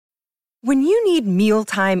When you need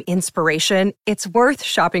mealtime inspiration, it's worth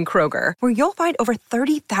shopping Kroger, where you'll find over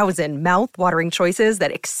 30,000 mouth-watering choices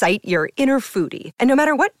that excite your inner foodie. And no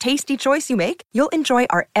matter what tasty choice you make, you'll enjoy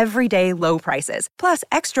our everyday low prices, plus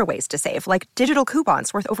extra ways to save, like digital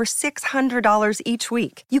coupons worth over $600 each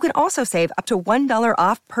week. You can also save up to $1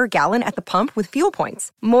 off per gallon at the pump with fuel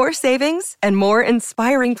points. More savings and more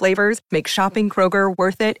inspiring flavors make shopping Kroger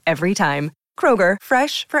worth it every time. Kroger,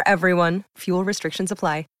 fresh for everyone. Fuel restrictions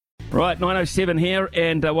apply. Right, 9:07 here,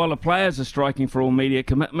 and while the players are striking for all media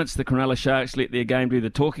commitments, the Cronulla Sharks let their game do the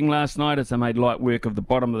talking last night as they made light work of the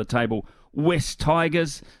bottom of the table West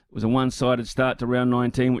Tigers. It was a one-sided start to round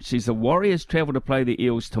 19, which sees the Warriors travel to play the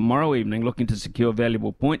Eels tomorrow evening, looking to secure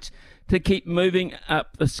valuable points to keep moving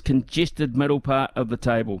up this congested middle part of the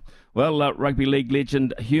table. Well, rugby league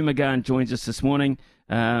legend Hugh McGahan joins us this morning.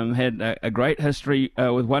 Had a great history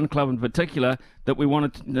with one club in particular that we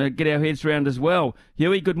wanted to get our heads around as well.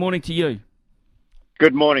 Hughie, good morning to you.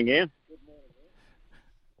 Good morning, Ian.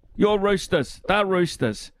 Your Roosters, they're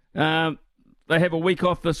Roosters. They have a week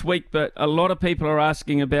off this week, but a lot of people are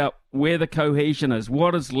asking about where the cohesion is.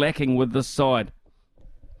 What is lacking with this side?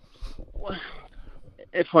 Well,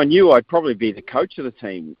 if I knew, I'd probably be the coach of the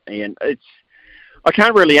team, Ian. I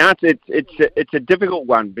can't really answer. It's a difficult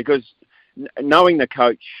one because knowing the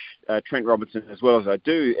coach, Trent Robinson, as well as I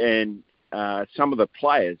do, and some of the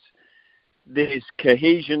players, there's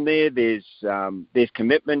cohesion there. There's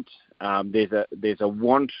commitment. There's a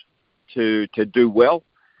want to do well,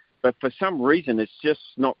 but for some reason, it's just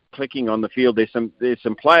not clicking on the field. There's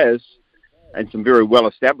some players, and some very well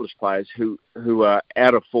established players who are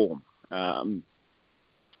out of form.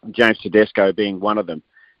 James Tedesco being one of them,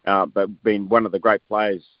 but being one of the great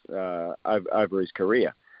players over his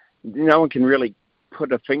career. No one can really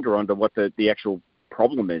put a finger onto what the actual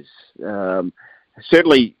problem is.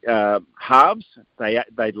 Certainly, halves,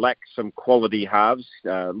 they lack some quality halves.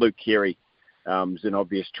 Luke Keary is an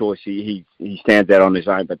obvious choice. He stands out on his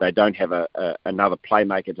own, but they don't have another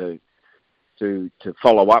playmaker to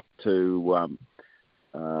follow up, to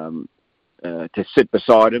sit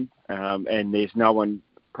beside him. And there's no one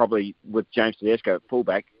probably with James Tedesco at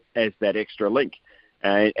fullback as that extra link.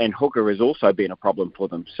 And hooker has also been a problem for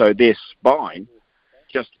them. So their spine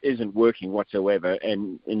just isn't working whatsoever,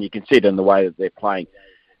 and you can see it in the way that they're playing.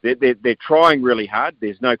 They're trying really hard,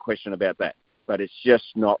 there's no question about that, but it's just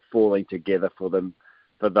not falling together for them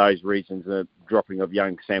for those reasons. The dropping of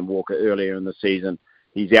young Sam Walker earlier in the season,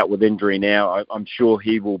 he's out with injury now. I'm sure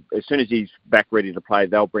he will, as soon as he's back ready to play,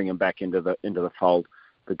 they'll bring him back into the fold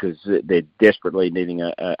because they're desperately needing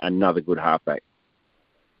another good halfback.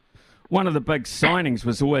 One of the big signings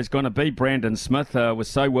was always going to be Brandon Smith. Was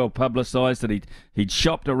so well publicised that he'd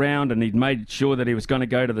shopped around and he'd made sure that he was going to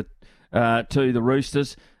go to the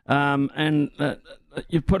Roosters. And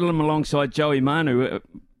you put him alongside Joey Manu.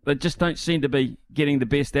 They just don't seem to be getting the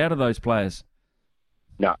best out of those players.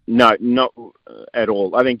 No, not at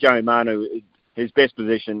all. I think Joey Manu, his best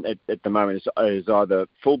position at the moment is either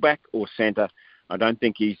fullback or centre. I don't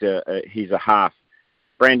think he's a half.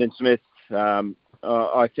 Brandon Smith.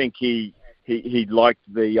 I think he liked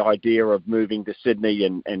the idea of moving to Sydney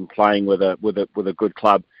and playing with a good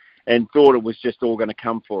club, and thought it was just all going to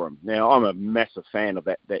come for him. Now I'm a massive fan of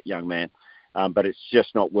that young man, but it's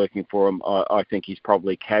just not working for him. I think he's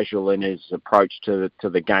probably casual in his approach to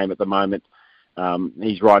the game at the moment.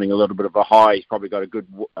 He's riding a little bit of a high. He's probably got a good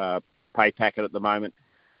pay packet at the moment.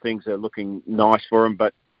 Things are looking nice for him,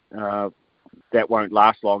 but that won't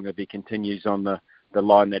last long if he continues on the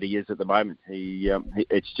line that he is at the moment.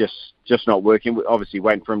 It's just not working. We're obviously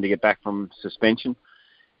waiting for him to get back from suspension,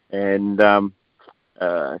 and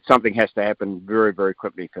something has to happen very, very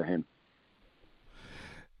quickly for him.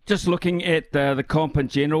 Just looking at the comp in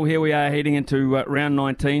general, here we are heading into round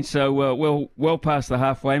 19, so well past the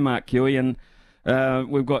halfway mark, Huey, and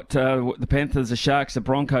we've got the Panthers, the Sharks, the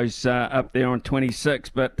Broncos up there on 26,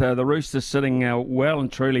 but the Roosters sitting well and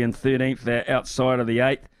truly in 13th. They're outside of the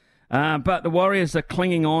 8th. But the Warriors are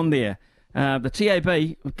clinging on there. The TAB,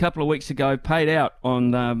 a couple of weeks ago, paid out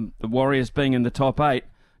on the Warriors being in the top 8.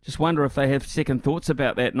 Just wonder if they have second thoughts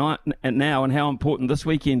about that now and how important this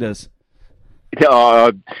weekend is.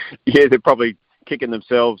 Yeah, they're probably kicking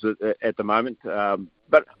themselves at the moment.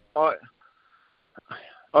 But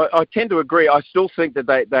I tend to agree. I still think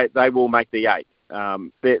that they will make the 8.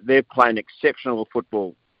 They're playing exceptional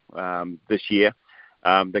football this year.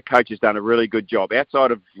 The coach has done a really good job. Outside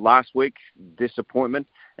of last week, disappointment,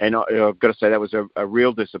 and I've got to say that was a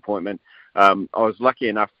real disappointment. I was lucky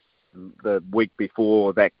enough the week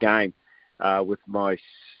before that game with my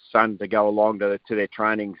son to go along to their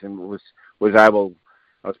trainings and was able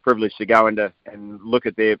I was privileged to go into and look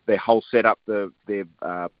at their whole setup, their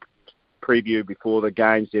preview before the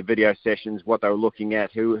games, their video sessions, what they were looking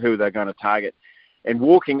at, who they're going to target, and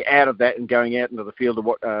walking out of that and going out into the field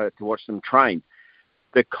to watch them train.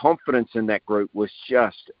 The confidence in that group was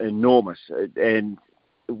just enormous, and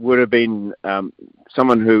it would have been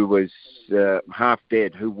someone who was half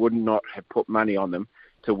dead who would not have put money on them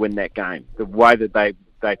to win that game. The way that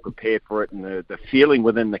they prepared for it and the feeling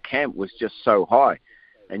within the camp was just so high.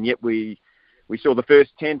 And yet we saw the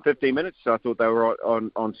first 10, 15 minutes. So I thought they were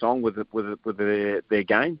on song with their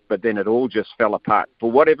game, but then it all just fell apart.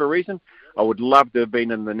 For whatever reason, I would love to have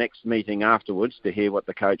been in the next meeting afterwards to hear what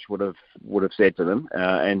the coach would have said to them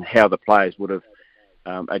and how the players would have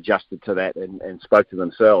adjusted to that and spoke to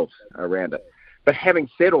themselves around it. But having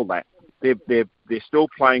said all that, they're still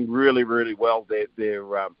playing really, really well.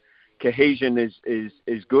 Their cohesion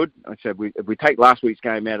is good. Like I said, if we take last week's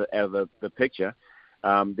game out of the picture,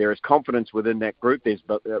 there is confidence within that group. There's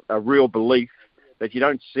a real belief that you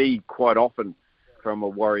don't see quite often from a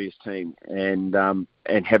Warriors team. And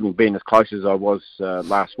having been as close as I was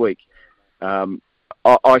last week,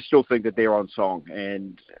 I still think that they're on song.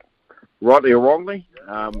 And rightly or wrongly,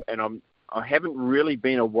 I haven't really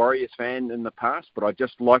been a Warriors fan in the past, but I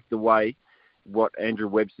just like the way what Andrew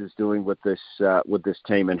Webster's doing with this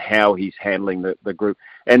team and how he's handling the group,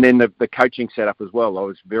 and then the coaching setup as well. I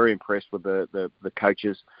was very impressed with the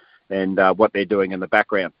coaches and what they're doing in the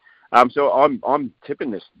background. So I'm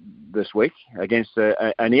tipping this week against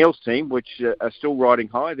an Eels team which are still riding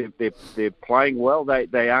high. They're playing well.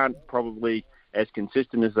 They aren't probably as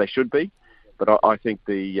consistent as they should be, but I think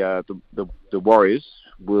the Warriors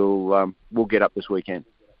will get up this weekend.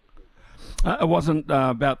 It wasn't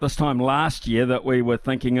about this time last year that we were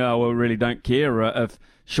thinking, we really don't care if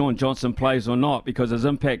Sean Johnson plays or not, because his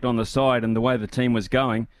impact on the side and the way the team was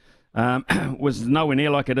going was nowhere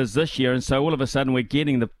near like it is this year. And so all of a sudden we're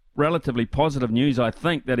getting the relatively positive news, I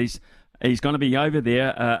think, that he's going to be over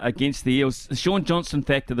there against the Eels. The Sean Johnson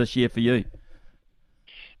factor this year for you?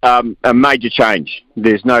 A major change.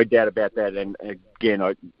 There's no doubt about that. And again,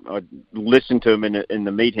 I listened to him in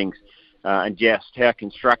the meetings. And just how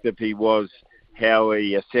constructive he was, how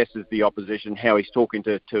he assesses the opposition, how he's talking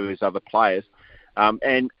to his other players.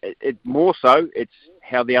 And more so, it's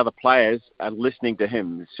how the other players are listening to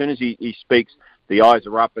him. As soon as he speaks, the eyes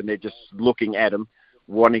are up and they're just looking at him,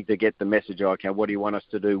 wanting to get the message, okay, what do you want us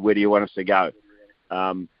to do? Where do you want us to go?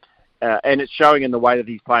 And it's showing in the way that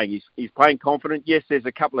he's playing. He's playing confident. Yes, there's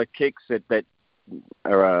a couple of kicks that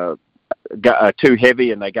are too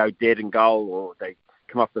heavy and they go dead in goal, or they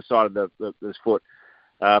come off the side of his foot.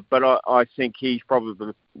 But I think he's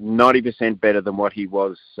probably 90% better than what he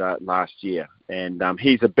was last year. And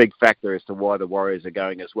he's a big factor as to why the Warriors are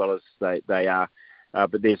going as well as they are.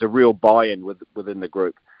 But there's a real buy-in within the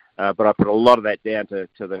group. But I put a lot of that down to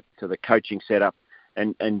the coaching setup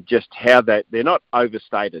and just how they're not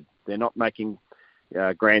overstated. They're not making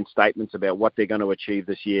grand statements about what they're going to achieve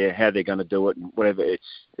this year, how they're going to do it, and whatever.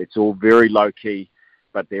 It's all very low-key.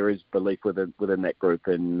 But there is belief within that group,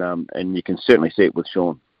 and you can certainly see it with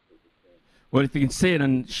Sean. Well, if you can see it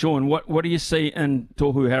in Sean, what do you see in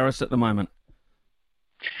Tohu Harris at the moment?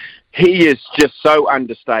 He is just so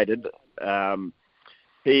understated.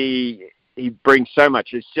 He brings so much.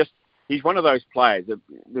 It's just he's one of those players.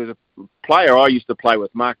 There's a player I used to play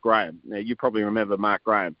with, Mark Graham. Now you probably remember Mark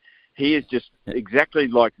Graham. He is just exactly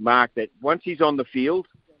like Mark. That once he's on the field,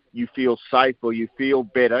 you feel safe, or you feel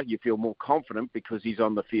better, you feel more confident because he's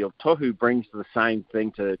on the field. Tohu brings the same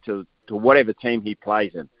thing to whatever team he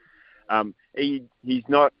plays in. He's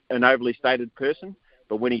not an overly stated person,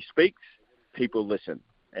 but when he speaks, people listen.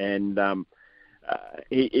 And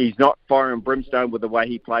he's not fire and brimstone with the way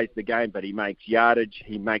he plays the game, but he makes yardage,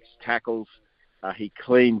 he makes tackles, he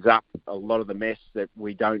cleans up a lot of the mess that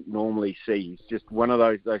we don't normally see. He's just one of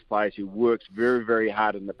those players who works very, very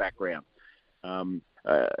hard in the background.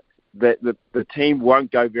 The team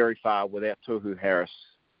won't go very far without Tohu Harris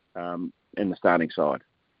in the starting side.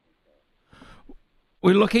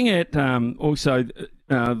 We're looking at also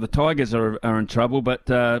the Tigers are in trouble, but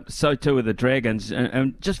so too are the Dragons.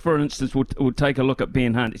 And just for instance, we'll take a look at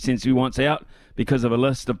Ben Hunt, since he wants out because of a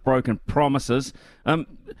list of broken promises.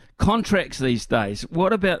 Contracts these days.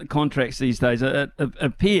 What about the contracts these days? It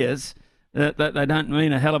appears that they don't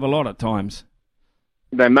mean a hell of a lot at times.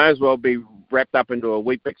 They may as well be wrapped up into a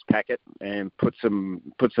Weet-Bix packet and put some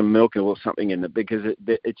milk or something in it, because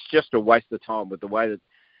it's just a waste of time with the way that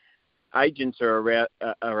agents are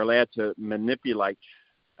allowed to manipulate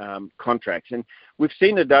contracts. And we've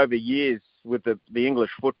seen it over years with the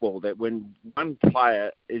English football, that when one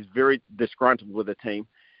player is very disgruntled with a team,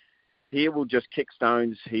 he will just kick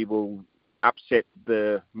stones. He will upset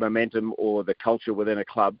the momentum or the culture within a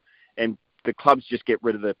club, and the clubs just get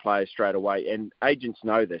rid of their players straight away. And agents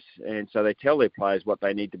know this, and so they tell their players what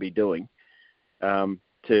they need to be doing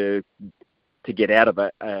to get out of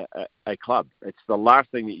a club. It's the last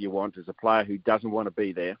thing that you want is a player who doesn't want to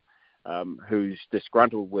be there, who's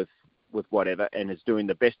disgruntled with whatever, and is doing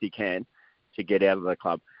the best he can to get out of the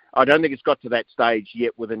club. I don't think it's got to that stage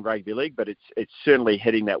yet within rugby league, but it's certainly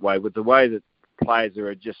heading that way, with the way that players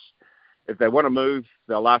are just, if they want to move,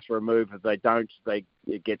 they'll ask for a move. If they don't,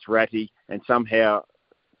 it gets ratty, and somehow,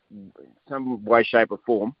 some way, shape or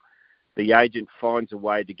form, the agent finds a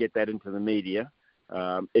way to get that into the media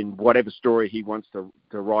in whatever story he wants to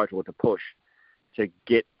write or to push, to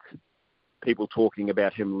get people talking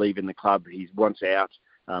about him leaving the club. He wants out.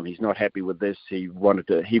 He's not happy with this. He wanted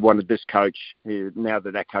this coach. Now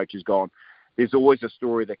that coach is gone, there's always a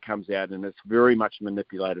story that comes out, and it's very much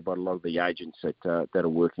manipulated by a lot of the agents that are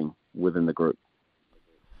working within the group.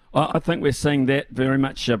 I think we're seeing that very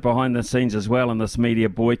much behind the scenes as well in this media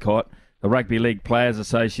boycott. The Rugby League Players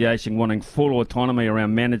Association wanting full autonomy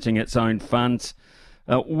around managing its own funds.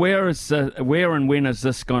 Where and when is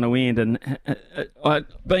this going to end? And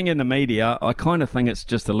being in the media, I kind of think it's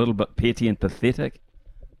just a little bit petty and pathetic.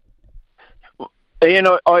 You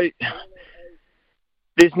know,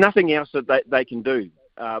 there's nothing else that they can do.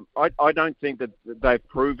 I don't think that they've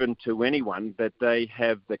proven to anyone that they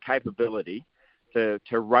have the capability to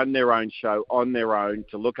run their own show on their own,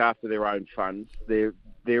 to look after their own funds.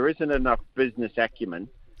 There isn't enough business acumen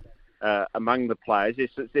among the players.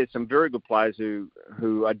 There's some very good players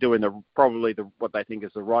who are doing probably what they think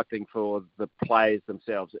is the right thing for the players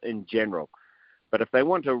themselves in general. But if they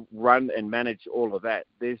want to run and manage all of that,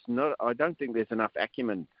 I don't think there's enough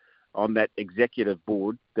acumen on that executive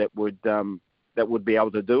board that would be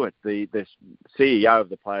able to do it. The CEO of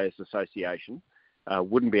the Players Association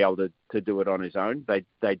wouldn't be able to do it on his own.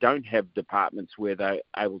 They don't have departments where they're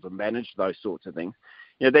able to manage those sorts of things.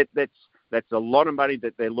 You know, that's a lot of money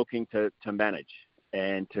that they're looking to manage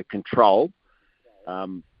and to control.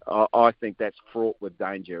 I think that's fraught with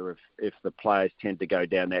danger if the players tend to go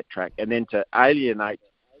down that track. And then to alienate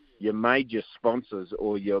your major sponsors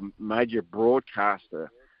or your major broadcaster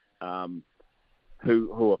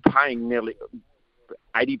who are paying nearly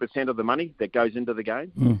 80% of the money that goes into the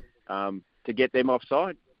game to get them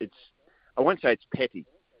offside. I won't say it's petty,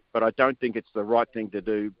 but I don't think it's the right thing to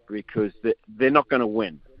do, because they're not going to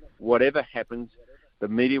win. Whatever happens, the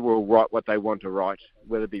media will write what they want to write.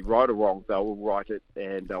 Whether it be right or wrong, they'll write it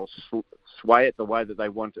and they'll sway it the way that they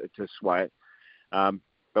want it to sway it.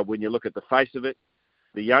 But when you look at the face of it,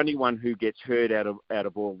 the only one who gets heard out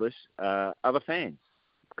of all this are the fans,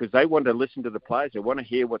 because they want to listen to the players. They want to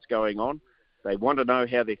hear what's going on. They want to know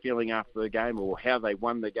how they're feeling after the game or how they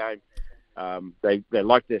won the game. They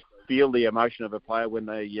like to feel the emotion of a player when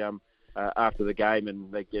they after the game,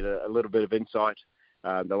 and they get a little bit of insight.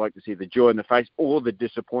 They like to see the joy in the face or the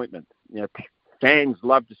disappointment. You know, fans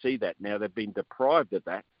love to see that. Now, they've been deprived of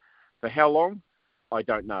that. For how long? I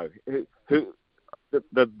don't know.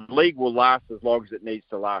 The league will last as long as it needs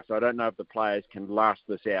to last. I don't know if the players can last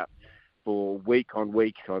this out for week on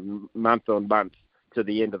week, on month to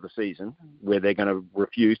the end of the season, where they're going to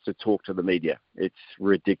refuse to talk to the media. It's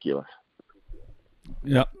ridiculous.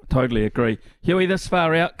 Yeah, totally agree. Huey, this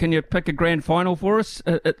far out, can you pick a grand final for us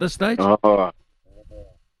at this stage? No.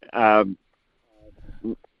 I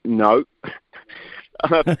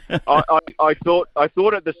thought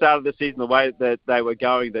at the start of the season, the way that they were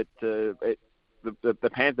going, that the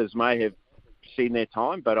Panthers may have seen their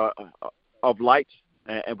time, but of late,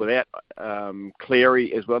 and without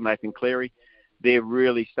Cleary as well, Nathan Cleary, they're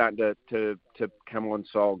really starting to come on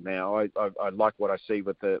song now. I like what I see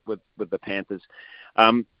with the Panthers.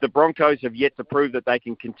 The Broncos have yet to prove that they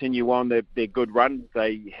can continue on their good run.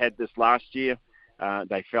 They had this last year.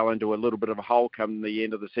 They fell into a little bit of a hole come the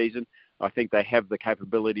end of the season. I think they have the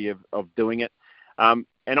capability of doing it. And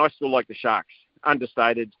I still like the Sharks.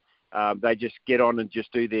 Understated. They just get on and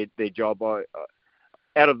just do their job.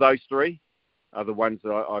 Out of those three are the ones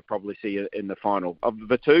that I probably see in the final. Of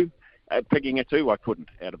the two, picking a two, I couldn't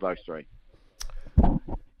out of those three.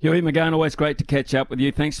 Hugh McGahan, always great to catch up with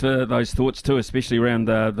you. Thanks for those thoughts too, especially around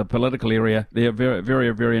the political area. They're very,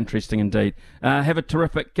 very, very interesting indeed. Have a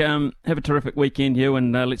terrific weekend, Hugh,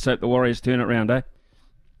 and let's hope the Warriors turn it around, eh?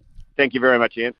 Thank you very much, Ian.